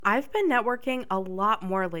I've been networking a lot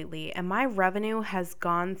more lately, and my revenue has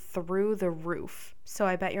gone through the roof. So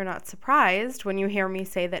I bet you're not surprised when you hear me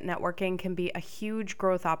say that networking can be a huge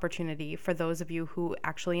growth opportunity for those of you who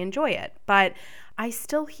actually enjoy it. But I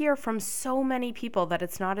still hear from so many people that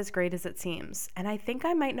it's not as great as it seems, and I think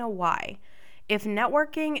I might know why. If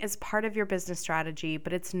networking is part of your business strategy,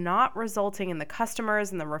 but it's not resulting in the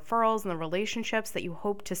customers and the referrals and the relationships that you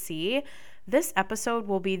hope to see, this episode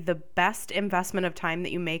will be the best investment of time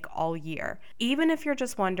that you make all year. Even if you're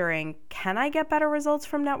just wondering, can I get better results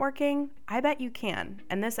from networking? I bet you can,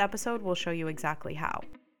 and this episode will show you exactly how.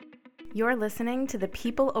 You're listening to the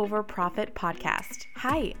People Over Profit podcast.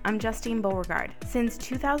 Hi, I'm Justine Beauregard. Since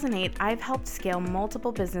 2008, I've helped scale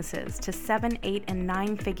multiple businesses to 7, 8, and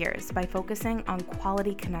 9 figures by focusing on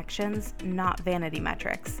quality connections, not vanity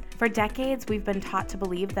metrics. For decades, we've been taught to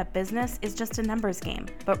believe that business is just a numbers game,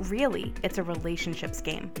 but really, it's a relationships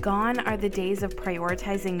game. Gone are the days of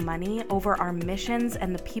prioritizing money over our missions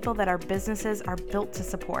and the people that our businesses are built to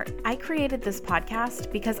support. I created this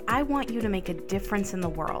podcast because I want you to make a difference in the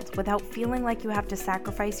world without feeling like you have to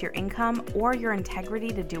sacrifice your income or your integrity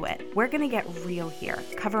to do it. We're going to get real here,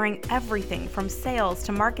 covering everything from sales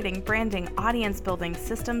to marketing, branding, audience building,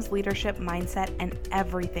 systems, leadership, mindset, and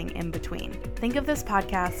everything in between. Think of this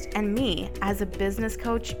podcast and me as a business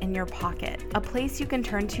coach in your pocket, a place you can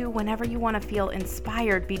turn to whenever you want to feel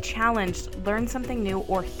inspired, be challenged, learn something new,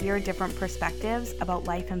 or hear different perspectives about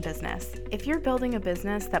life and business. If you're building a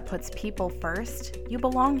business that puts people first, you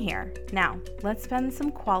belong here. Now, let's spend some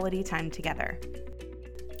quality time together.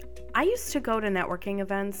 I used to go to networking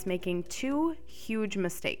events making 2 huge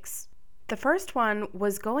mistakes. The first one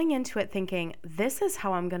was going into it thinking, this is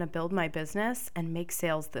how I'm going to build my business and make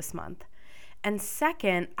sales this month. And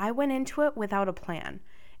second, I went into it without a plan.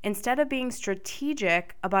 Instead of being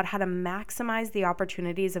strategic about how to maximize the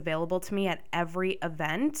opportunities available to me at every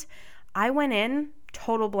event, I went in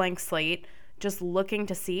total blank slate, just looking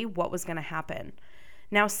to see what was going to happen.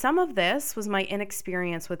 Now, some of this was my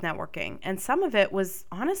inexperience with networking, and some of it was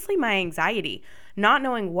honestly my anxiety, not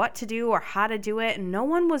knowing what to do or how to do it, and no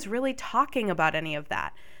one was really talking about any of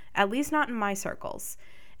that, at least not in my circles.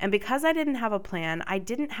 And because I didn't have a plan, I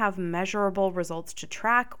didn't have measurable results to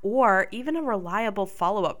track or even a reliable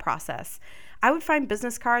follow-up process. I would find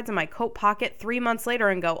business cards in my coat pocket 3 months later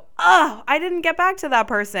and go, oh, I didn't get back to that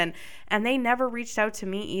person. And they never reached out to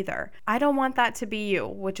me either. I don't want that to be you,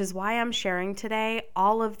 which is why I'm sharing today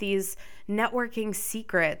all of these networking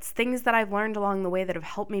secrets, things that I've learned along the way that have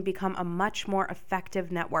helped me become a much more effective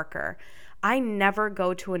networker. I never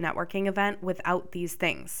go to a networking event without these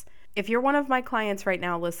things. If you're one of my clients right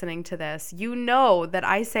now listening to this, you know that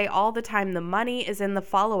I say all the time the money is in the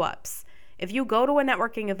follow-ups. If you go to a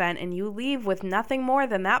networking event and you leave with nothing more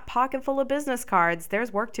than that pocket full of business cards,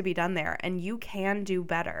 there's work to be done there, and you can do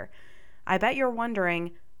better. I bet you're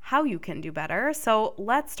wondering how you can do better, so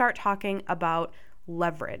let's start talking about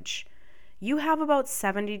leverage. You have about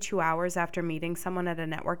 72 hours after meeting someone at a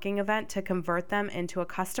networking event to convert them into a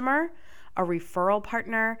customer, a referral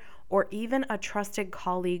partner, or even a trusted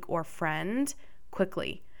colleague or friend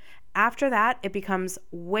quickly. After that, it becomes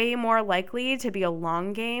way more likely to be a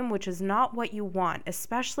long game, which is not what you want,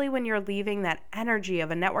 especially when you're leaving that energy of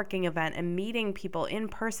a networking event and meeting people in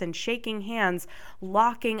person, shaking hands,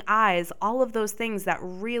 locking eyes, all of those things that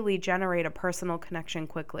really generate a personal connection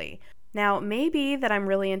quickly. Now, it may be that I'm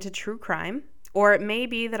really into true crime, or it may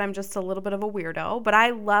be that I'm just a little bit of a weirdo, but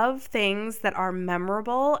I love things that are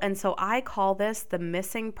memorable, and so I call this the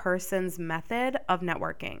missing persons method of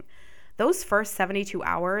networking. Those first 72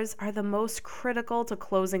 hours are the most critical to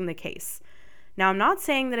closing the case. Now, I'm not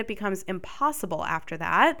saying that it becomes impossible after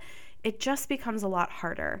that. It just becomes a lot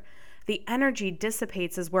harder. The energy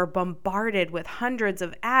dissipates as we're bombarded with hundreds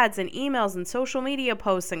of ads and emails and social media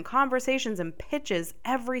posts and conversations and pitches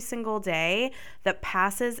every single day that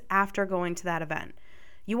passes after going to that event.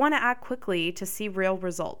 You want to act quickly to see real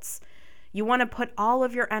results. You want to put all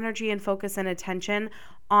of your energy and focus and attention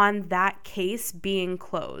on that case being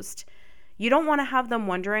closed. You don't want to have them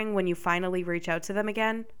wondering when you finally reach out to them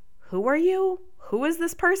again, who are you? Who is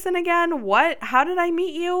this person again? What? How did I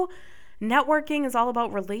meet you? Networking is all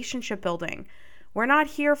about relationship building. We're not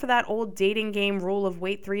here for that old dating game rule of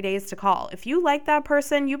wait 3 days to call. If you like that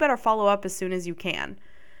person, you better follow up as soon as you can.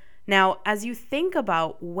 Now, as you think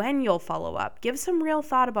about when you'll follow up, give some real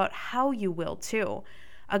thought about how you will too.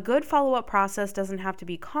 A good follow-up process doesn't have to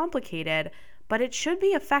be complicated, but it should be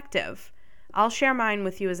effective. I'll share mine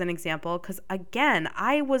with you as an example because, again,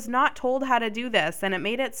 I was not told how to do this, and it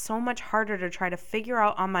made it so much harder to try to figure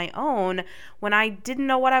out on my own when I didn't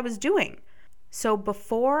know what I was doing. So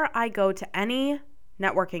before I go to any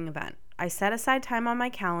networking event, I set aside time on my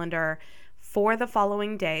calendar for the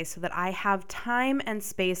following day so that I have time and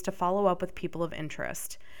space to follow up with people of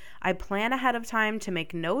interest. I plan ahead of time to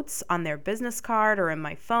make notes on their business card or in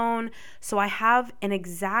my phone, so I have an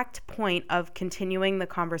exact point of continuing the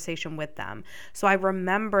conversation with them. So I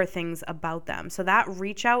remember things about them. So that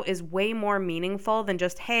reach out is way more meaningful than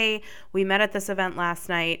just, hey, we met at this event last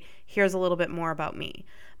night. Here's a little bit more about me.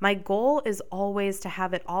 My goal is always to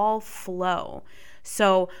have it all flow.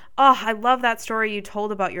 So, I love that story you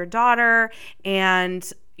told about your daughter, and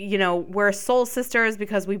we're soul sisters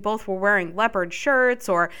because we both were wearing leopard shirts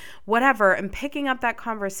or whatever, and picking up that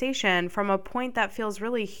conversation from a point that feels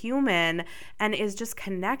really human and is just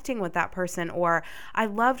connecting with that person. Or I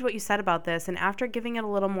loved what you said about this, and after giving it a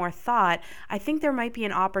little more thought, I think there might be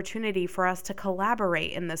an opportunity for us to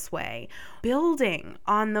collaborate in this way, building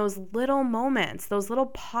on those little moments, those little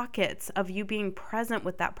pockets of you being present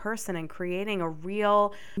with that person and creating a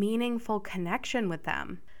real meaningful connection with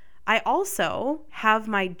them. I also have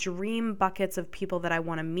my dream buckets of people that I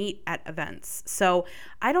want to meet at events. So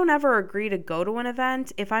I don't ever agree to go to an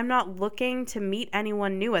event if I'm not looking to meet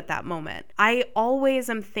anyone new at that moment. I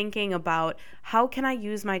always am thinking about, how can I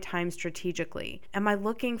use my time strategically? Am I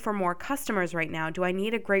looking for more customers right now? Do I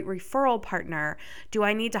need a great referral partner? Do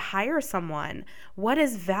I need to hire someone? What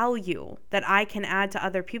is value that I can add to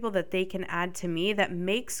other people that they can add to me that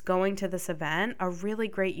makes going to this event a really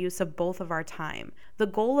great use of both of our time? The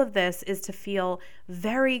goal of this is to feel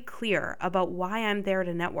very clear about why I'm there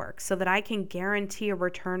to network so that I can guarantee a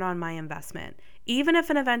return on my investment. Even if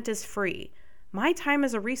an event is free, my time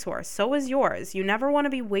is a resource, so is yours. You never want to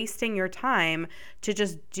be wasting your time to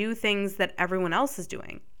just do things that everyone else is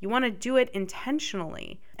doing. You want to do it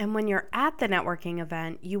intentionally. And when you're at the networking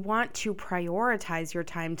event, you want to prioritize your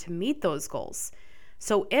time to meet those goals.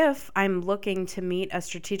 So if I'm looking to meet a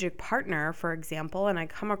strategic partner, for example, and I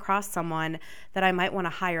come across someone that I might want to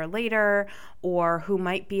hire later or who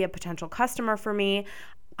might be a potential customer for me,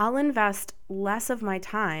 I'll invest less of my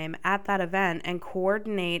time at that event and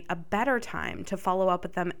coordinate a better time to follow up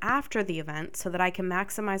with them after the event so that I can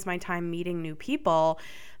maximize my time meeting new people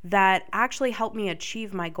that actually help me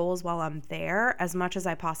achieve my goals while I'm there as much as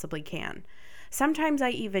I possibly can. Sometimes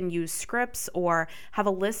I even use scripts or have a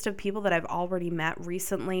list of people that I've already met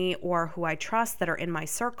recently or who I trust that are in my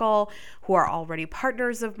circle, who are already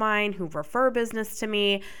partners of mine, who refer business to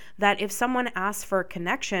me, that if someone asks for a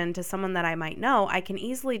connection to someone that I might know, I can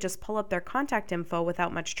easily just pull up their contact info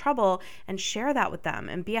without much trouble and share that with them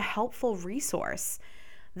and be a helpful resource.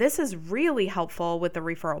 This is really helpful with the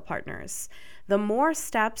referral partners. The more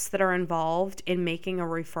steps that are involved in making a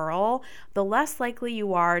referral, the less likely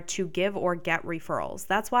you are to give or get referrals.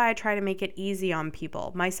 That's why I try to make it easy on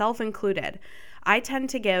people, myself included. I tend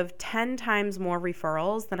to give 10 times more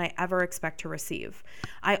referrals than I ever expect to receive.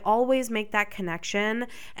 I always make that connection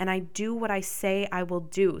and I do what I say I will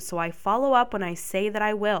do. So I follow up when I say that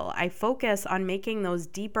I will. I focus on making those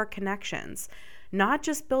deeper connections, not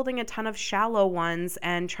just building a ton of shallow ones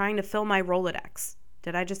and trying to fill my Rolodex.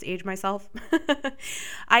 Did I just age myself?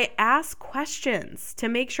 I ask questions to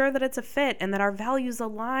make sure that it's a fit and that our values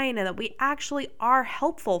align and that we actually are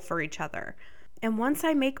helpful for each other. And once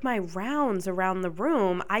I make my rounds around the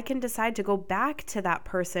room, I can decide to go back to that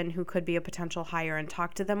person who could be a potential hire and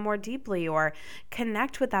talk to them more deeply or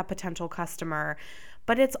connect with that potential customer.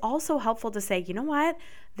 But it's also helpful to say, you know what?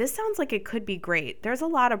 This sounds like it could be great. There's a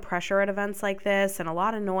lot of pressure at events like this and a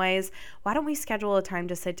lot of noise. Why don't we schedule a time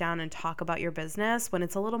to sit down and talk about your business when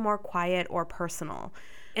it's a little more quiet or personal?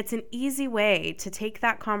 It's an easy way to take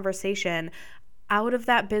that conversation out of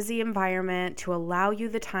that busy environment to allow you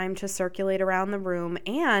the time to circulate around the room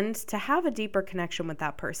and to have a deeper connection with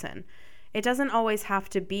that person. It doesn't always have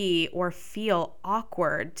to be or feel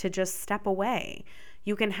awkward to just step away.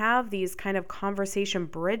 You can have these kind of conversation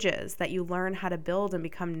bridges that you learn how to build and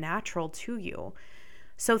become natural to you.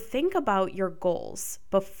 So think about your goals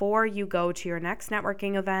before you go to your next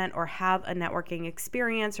networking event or have a networking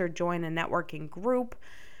experience or join a networking group.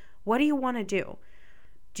 What do you want to do?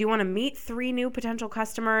 Do you want to meet 3 new potential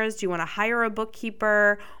customers? Do you want to hire a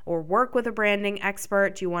bookkeeper or work with a branding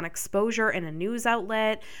expert? Do you want exposure in a news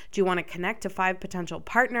outlet? Do you want to connect to 5 potential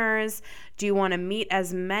partners? Do you want to meet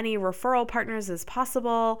as many referral partners as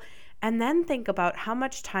possible? And then think about how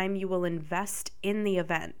much time you will invest in the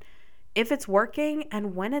event, if it's working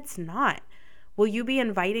and when it's not. Will you be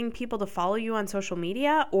inviting people to follow you on social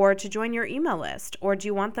media or to join your email list? Or do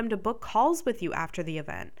you want them to book calls with you after the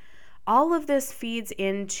event? All of this feeds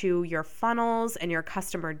into your funnels and your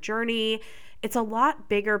customer journey. It's a lot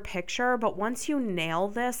bigger picture, but once you nail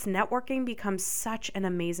this, networking becomes such an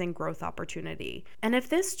amazing growth opportunity. And if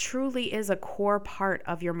this truly is a core part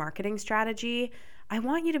of your marketing strategy, I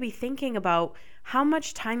want you to be thinking about how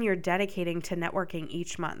much time you're dedicating to networking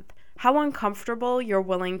each month, how uncomfortable you're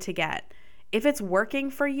willing to get. If it's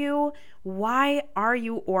working for you, why are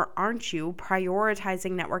you or aren't you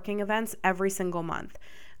prioritizing networking events every single month?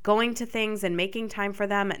 Going to things and making time for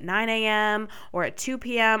them at 9 a.m. or at 2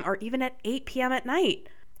 p.m. or even at 8 p.m. at night.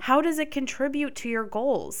 How does it contribute to your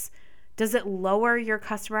goals? Does it lower your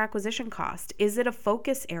customer acquisition cost? Is it a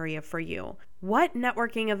focus area for you? What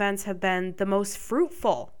networking events have been the most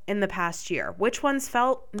fruitful in the past year? Which ones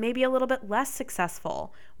felt maybe a little bit less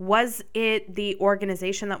successful? Was it the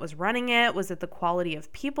organization that was running it? Was it the quality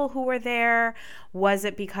of people who were there? Was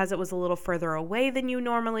it because it was a little further away than you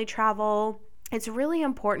normally travel? It's really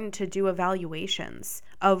important to do evaluations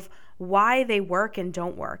of why they work and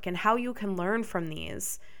don't work and how you can learn from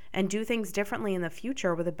these and do things differently in the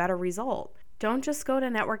future with a better result. Don't just go to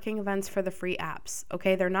networking events for the free apps,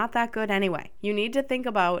 okay? They're not that good anyway. You need to think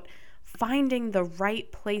about finding the right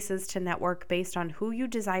places to network based on who you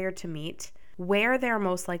desire to meet, where they're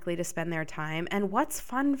most likely to spend their time, and what's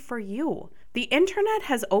fun for you. The internet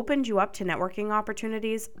has opened you up to networking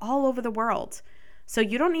opportunities all over the world. So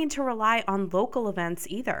you don't need to rely on local events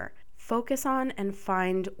either. Focus on and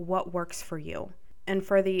find what works for you. And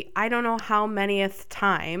for the I don't know how manyth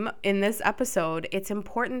time in this episode, it's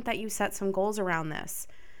important that you set some goals around this.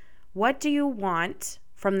 What do you want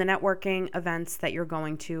from the networking events that you're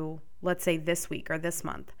going to, let's say this week or this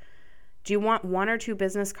month? Do you want 1 or 2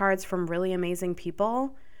 business cards from really amazing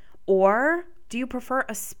people? Or do you prefer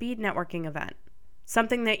a speed networking event?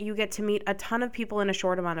 Something that you get to meet a ton of people in a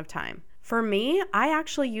short amount of time. For me, I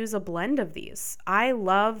actually use a blend of these. I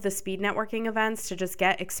love the speed networking events to just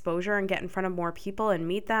get exposure and get in front of more people and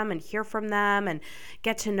meet them and hear from them and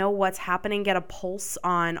get to know what's happening, get a pulse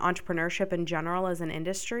on entrepreneurship in general as an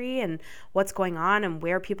industry and what's going on and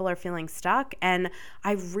where people are feeling stuck. And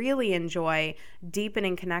I really enjoy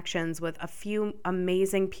deepening connections with a few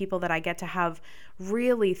amazing people that I get to have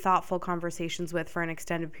really thoughtful conversations with for an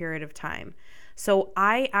extended period of time. So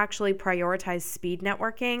I actually prioritize speed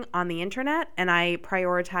networking on the internet, and I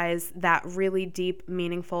prioritize that really deep,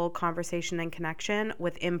 meaningful conversation and connection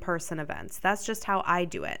with in-person events. That's just how I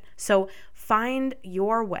do it. So find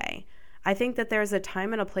your way. I think that there's a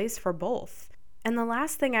time and a place for both. And the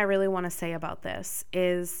last thing I really want to say about this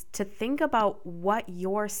is to think about what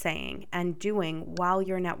you're saying and doing while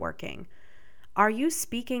you're networking. Are you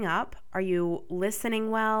speaking up? Are you listening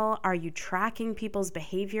well? Are you tracking people's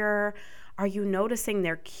behavior? Are you noticing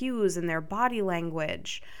their cues and their body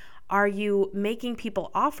language? Are you making people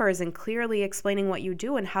offers and clearly explaining what you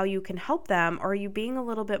do and how you can help them? Or are you being a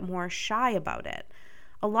little bit more shy about it?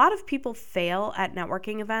 A lot of people fail at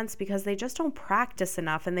networking events because they just don't practice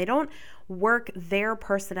enough and they don't work their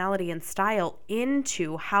personality and style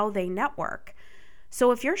into how they network.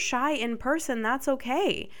 So if you're shy in person, that's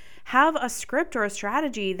okay. Have a script or a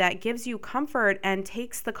strategy that gives you comfort and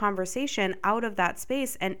takes the conversation out of that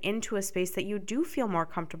space and into a space that you do feel more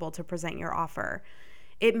comfortable to present your offer.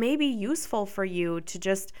 It may be useful for you to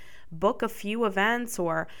just book a few events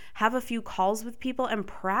or have a few calls with people and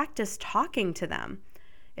practice talking to them.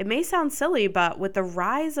 It may sound silly, but with the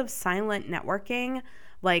rise of silent networking,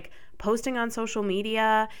 like posting on social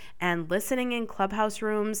media and listening in clubhouse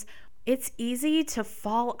rooms, it's easy to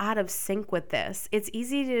fall out of sync with this. It's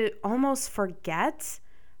easy to almost forget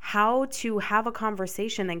how to have a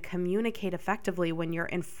conversation and communicate effectively when you're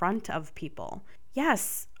in front of people.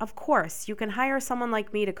 Yes, of course, you can hire someone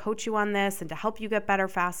like me to coach you on this and to help you get better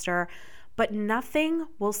faster, but nothing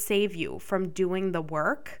will save you from doing the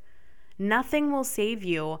work. Nothing will save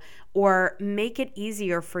you or make it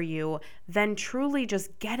easier for you than truly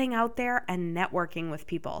just getting out there and networking with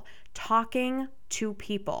people, talking to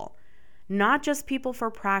people. Not just people for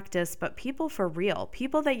practice, but people for real,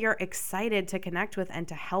 people that you're excited to connect with and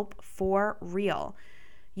to help for real.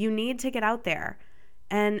 You need to get out there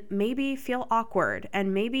and maybe feel awkward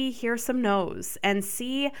and maybe hear some no's and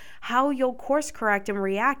see how you'll course correct and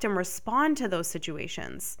react and respond to those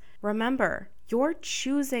situations. Remember, you're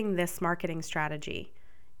choosing this marketing strategy.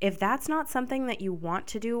 If that's not something that you want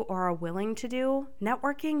to do or are willing to do,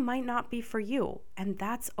 networking might not be for you, and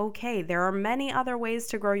that's okay. There are many other ways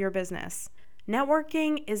to grow your business.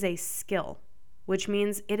 Networking is a skill, which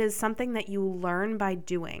means it is something that you learn by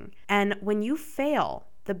doing. And when you fail,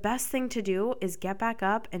 the best thing to do is get back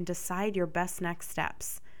up and decide your best next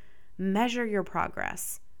steps. Measure your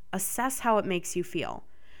progress. Assess how it makes you feel.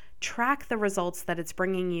 Track the results that it's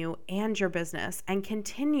bringing you and your business, and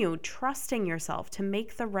continue trusting yourself to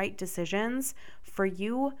make the right decisions for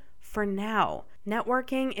you for now.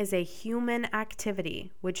 Networking is a human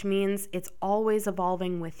activity, which means it's always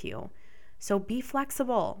evolving with you. So be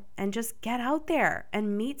flexible and just get out there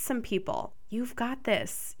and meet some people. You've got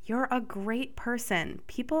this. You're a great person.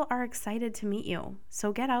 People are excited to meet you.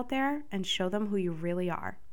 So get out there and show them who you really are.